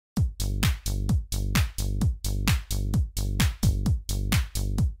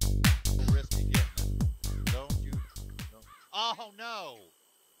Oh no!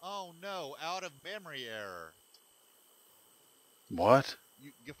 Oh no! Out of memory error. What?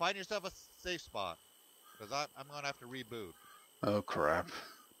 You find yourself a safe spot, because I'm gonna have to reboot. Oh crap.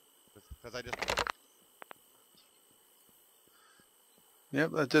 Because I just.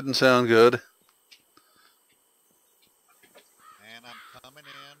 Yep, that didn't sound good. And I'm coming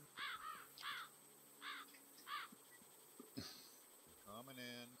in. Coming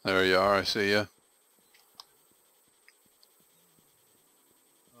in. There you are. I see you.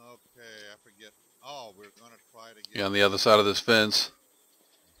 Okay, I forget. Oh, we're gonna try to get. You're on the other side of this fence.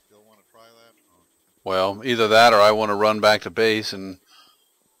 You still want to try that? Oh. Well, either that or I want to run back to base and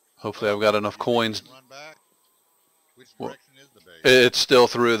hopefully I've got enough You think you coins. can run back? Which Well, direction is the base? it's still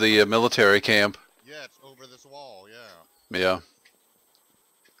through the military camp. Yeah, it's over this wall. Yeah. Yeah.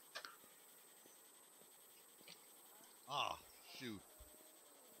 Ah, shoot.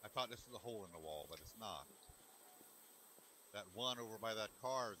 I thought this was a hole in the wall, but it's not. That one over by that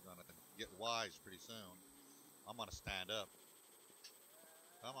car is gonna get wise pretty soon. I'm gonna stand up.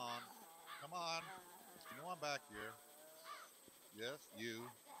 Come on. Come on. You know I'm back here. Yes, you.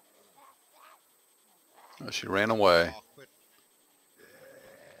 Oh, she ran away. Oh, quit.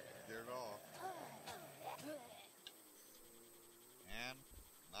 Scared off. And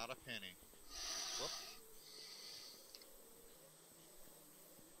not a penny. Whoop.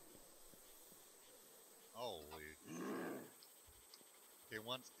 Holy. Okay,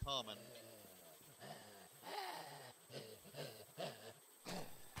 one's coming.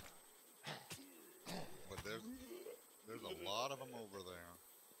 But there's a lot of them over there.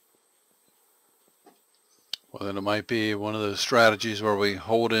 Well, then it might be one of those strategies where we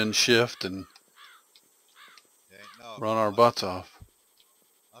hold in shift and Okay, no, run our butts off.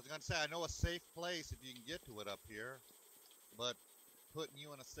 I was gonna say I know a safe place if you can get to it up here, but putting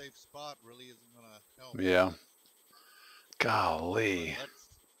you in a safe spot really isn't gonna help. Yeah. Golly.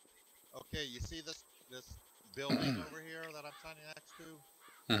 Okay, you see this building over here that I'm standing next to?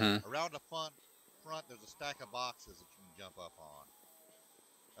 Mm-hmm. Around the front there's a stack of boxes that you can jump up on.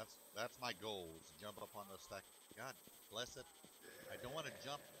 That's my goal, is to jump up on those stack. God bless it. I don't want to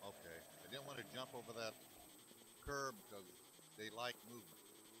jump. Okay, I didn't want to jump over that curb because they like movement.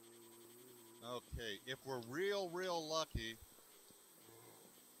 Okay, if we're real lucky,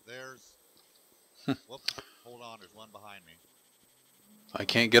 there's. Whoops! Hold on, there's one behind me. I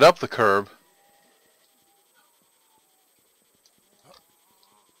can't get up the curb.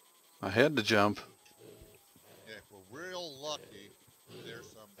 I had to jump. Yeah, if we're real lucky, there's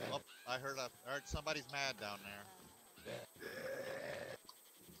some. Oh, I heard somebody's mad down there.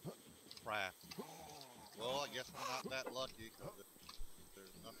 Crap. Well, I guess we're not that lucky because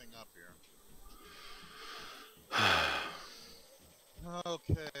there's nothing up here.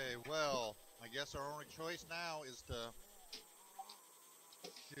 Okay, well, I guess our only choice now is to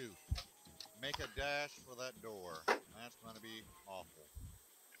shoot. Make a dash for that door. That's going to be awful.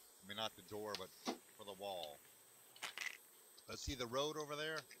 I mean, not the door, but for the wall. Let's see the road over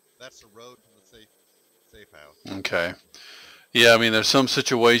there? That's the road to the safe house. Okay. Yeah, I mean, there's some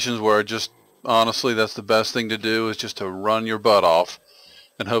situations where just, honestly, that's the best thing to do is just to run your butt off.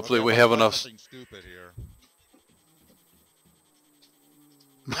 And hopefully we have enough. Something stupid here.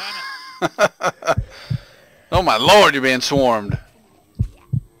 Oh my lord, you're being swarmed.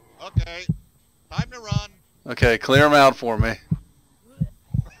 Okay, time to run. Okay, clear them out for me.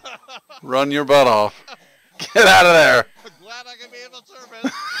 Run your butt off. Get out of there. I'm glad I can be able to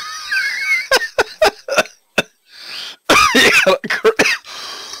service.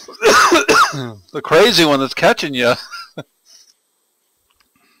 The crazy one that's catching you.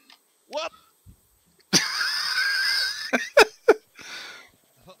 Whoop!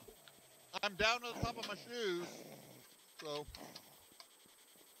 I'm down to the top of my shoes, so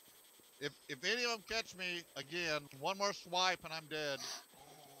if any of them catch me again, one more swipe and I'm dead.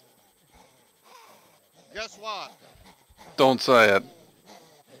 Guess what? Don't say it.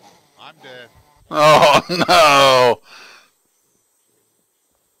 I'm dead. Oh no!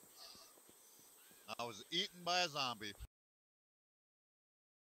 I was eaten by a zombie.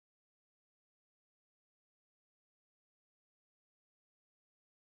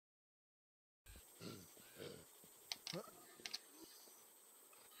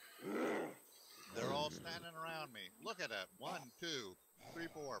 They're all standing around me. Look at that. 1, 2, 3,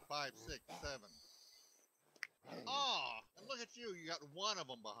 4, 5, 6, 7. Oh, and look at you. You got one of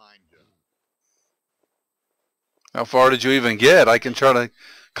them behind you. How far did you even get? I can try to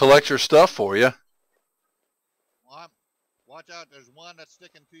collect your stuff for you. Well, watch out. There's one that's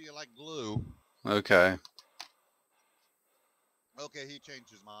sticking to you like glue. Okay. Okay, he changed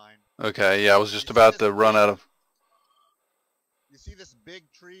his mind. Okay, yeah, I was just about to run out of... You see this big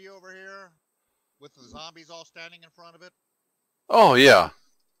tree over here with the zombies all standing in front of it? Oh, yeah.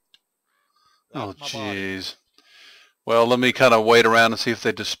 That's Oh, my body. jeez. Well, let me kind of wait around and see if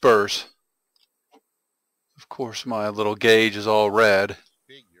they disperse. Of course, my little gauge is all red.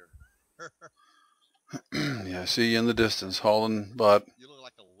 Figure. Yeah, I see you in the distance, hauling butt. You look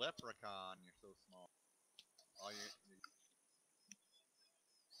like a leprechaun. You're so small. Oh,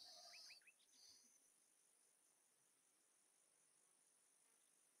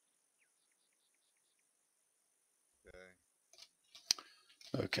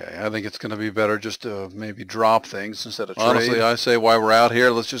 okay. Okay, I think it's going to be better just to maybe drop things instead of trade. Honestly, I say while we're out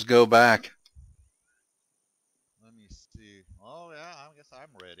here, let's just go back. Let me see. Oh, yeah, I guess I'm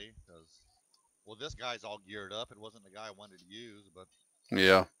ready. Well, this guy's all geared up. It wasn't the guy I wanted to use, but...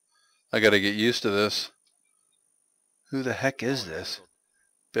 Yeah, I got to get used to this. Who the heck is this?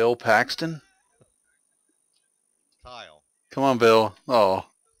 Bill Paxton? Kyle. Come on, Bill. Oh.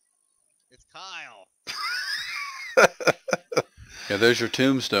 It's Kyle. Yeah, there's your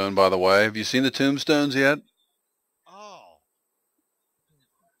tombstone, by the way. Have you seen the tombstones yet? Oh.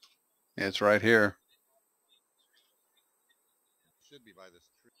 Yeah, it's right here. It should be by this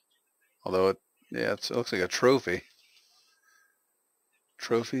tree. Although it looks like a trophy.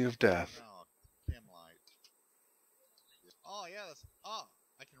 Trophy of death. No, Kim light. Oh, yeah, oh,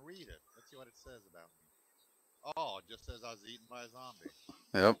 I can read it. Let's see what it says about me. Oh, it just says I was eaten by a zombie.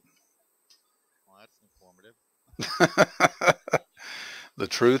 Yep. Well, that's informative. The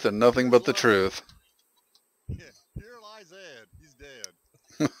truth and nothing but the truth. Here lies Ed. He's dead.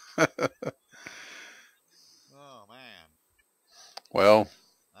 Oh, man. Well.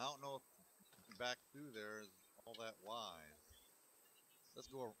 I don't know if back through there is all that wise. Let's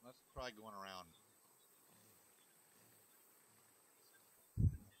try going around.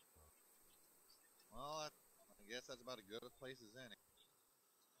 Well, I guess that's about as good a place as any.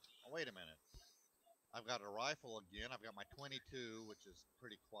 Oh, wait a minute. I've got a rifle again. I've got my 22, which is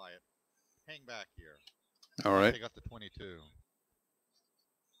pretty quiet. Hang back here. All right. Take out the 22.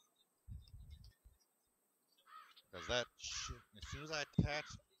 Because that shit, as soon as I attach,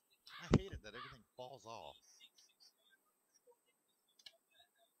 I hate it that everything falls off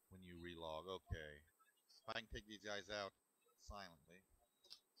when you relog. Okay. If I can take these guys out silently.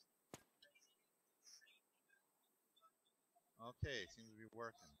 Okay, seems to be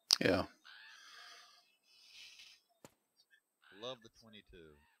working. Yeah. Love the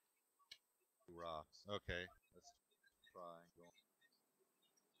 22. Rocks. Okay, let's try. Go.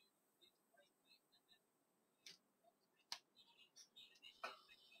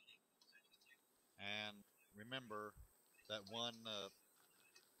 And remember that one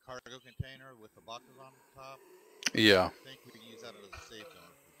cargo container with the boxes on top? Yeah. I think we can use that as a safe zone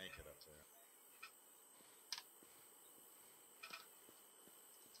if we make it up there.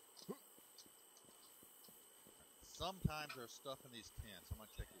 Sometimes there's stuff in these tents. I'm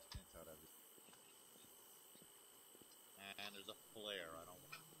gonna check these tents out. And there's a flare. I don't.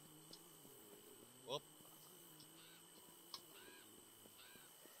 Whoop.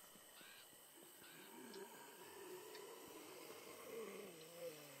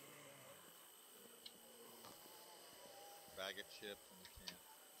 Bag of chips in the tent.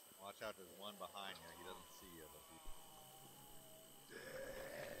 Watch out, there's one behind you. He doesn't see you, but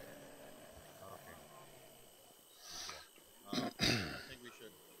okay. I think we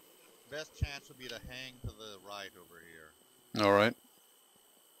should. Best chance would be to hang to the right over here. All right.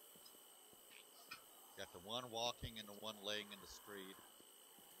 Got the one walking and the one laying in the street.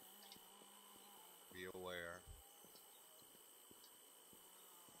 Be aware.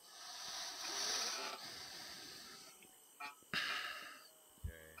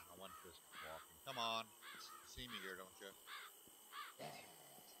 Okay, I want this walking. Come on. You see me here, don't you?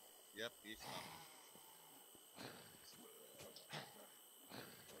 Yep, he's coming.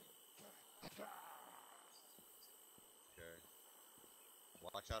 Okay.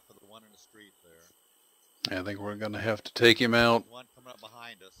 Watch out for the one in the street there. I think we're going to have to take him out. One coming up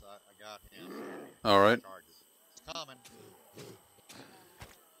behind us. I got him. All right. It's coming.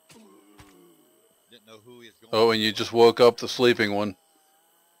 Didn't know who he was going. Oh, and you just woke up the sleeping one.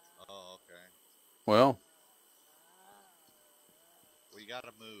 Oh, okay. Well. We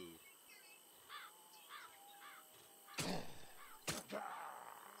gotta move.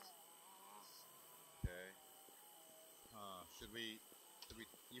 Okay. Should we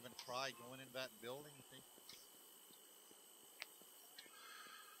even try going in that building, you think?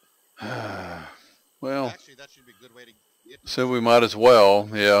 Well. Actually, that should be a good way to get to So we might as well,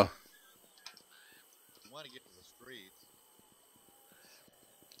 yeah. We want to get to the street.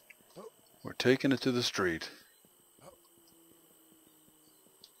 We're taking it to the street.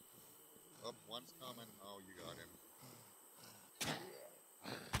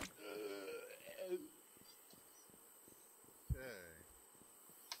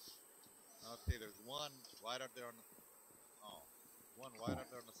 Okay, there's one right up there on the... Oh, one right up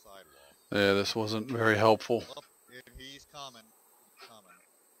there on the sidewalk. Yeah, this wasn't very helpful. Up, and he's coming. Coming.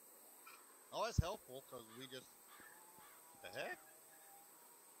 Oh, it's helpful, because we just... The heck?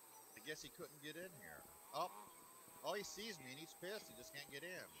 I guess he couldn't get in here. Oh, he sees me, and he's pissed. He just can't get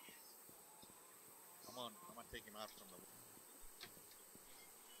in. I'm gonna take him out from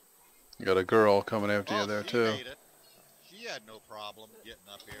the... Got a girl coming after you there, she too. made it. She had no problem getting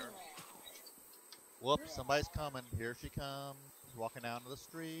up here. Whoops, somebody's coming. Here she comes. Walking down to the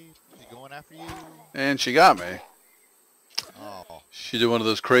street. She's going after you. And she got me. Oh. She did one of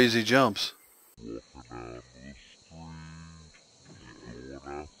those crazy jumps. Yep.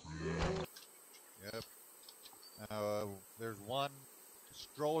 There's one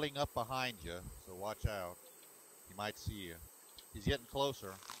strolling up behind you, so watch out. He might see you. He's getting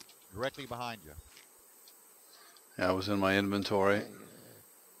closer. Directly behind you. Yeah, I was in my inventory.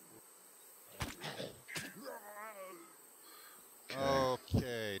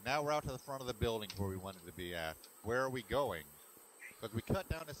 Okay, now we're out to the front of the building where we wanted to be at. Where are we going? Because we cut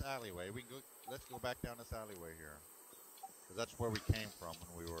down this alleyway. Let's go back down this alleyway here. Because that's where we came from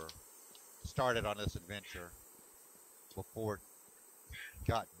when we were started on this adventure. Before it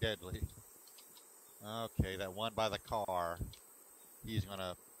got deadly. Okay, that one by the car. He's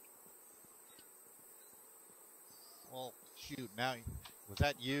gonna... Well, shoot, now... Was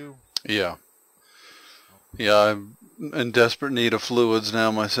that you? Yeah. Yeah, I'm in desperate need of fluids now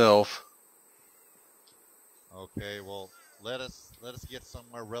myself. Okay, well, let us get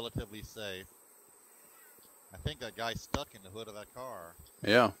somewhere relatively safe. I think that guy's stuck in the hood of that car.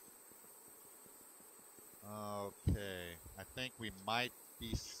 Yeah. Okay, I think we might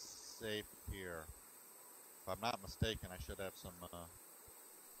be safe here. If I'm not mistaken, I should have some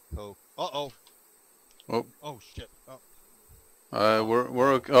coke. Uh-oh. Oh. Oh shit. Oh.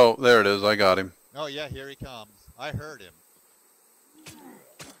 We're okay. Oh, there it is. I got him. Oh yeah, here he comes. I heard him.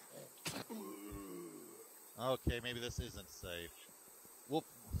 Okay, maybe this isn't safe. We'll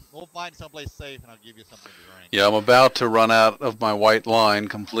find someplace safe, and I'll give you something to drink. Yeah, I'm about to run out of my white line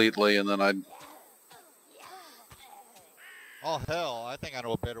completely, and then Oh hell! I think I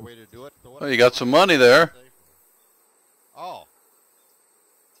know a better way to do it. So oh, you got some money there. Oh.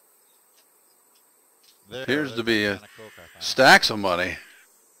 Appears to be stacks of money.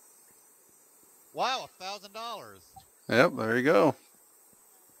 Wow, $1,000. Yep, there you go.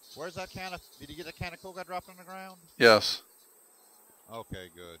 Where's that can of... Did you get a can of Coke I dropped on the ground? Yes. Okay,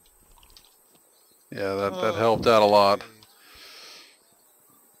 good. Yeah, that helped out a lot.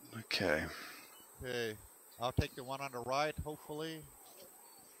 Okay. Okay. I'll take the one on the right, hopefully.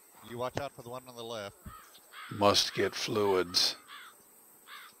 You watch out for the one on the left. Must get fluids.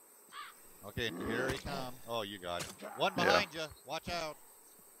 Okay, here he comes. Oh, you got him. One behind you. Watch out.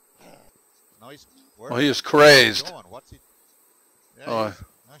 No, he's... Well, he is crazed. Going? What's he... Yeah, oh,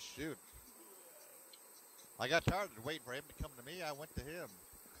 shoot. I got tired of waiting for him to come to me. I went to him.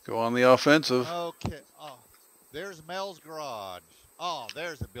 Go on the offensive. Okay. Oh, there's Mel's garage. Oh,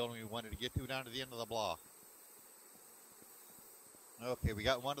 there's the building we wanted to get to down to the end of the block. Okay, we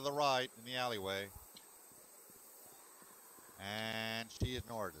got one to the right in the alleyway. And she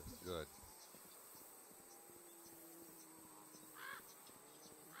ignored us. Good.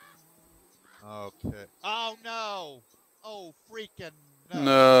 Okay. Oh, no. Oh, freaking no.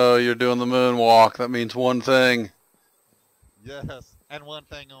 No, you're doing the moonwalk. That means one thing. Yes, and one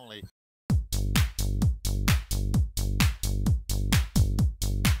thing only.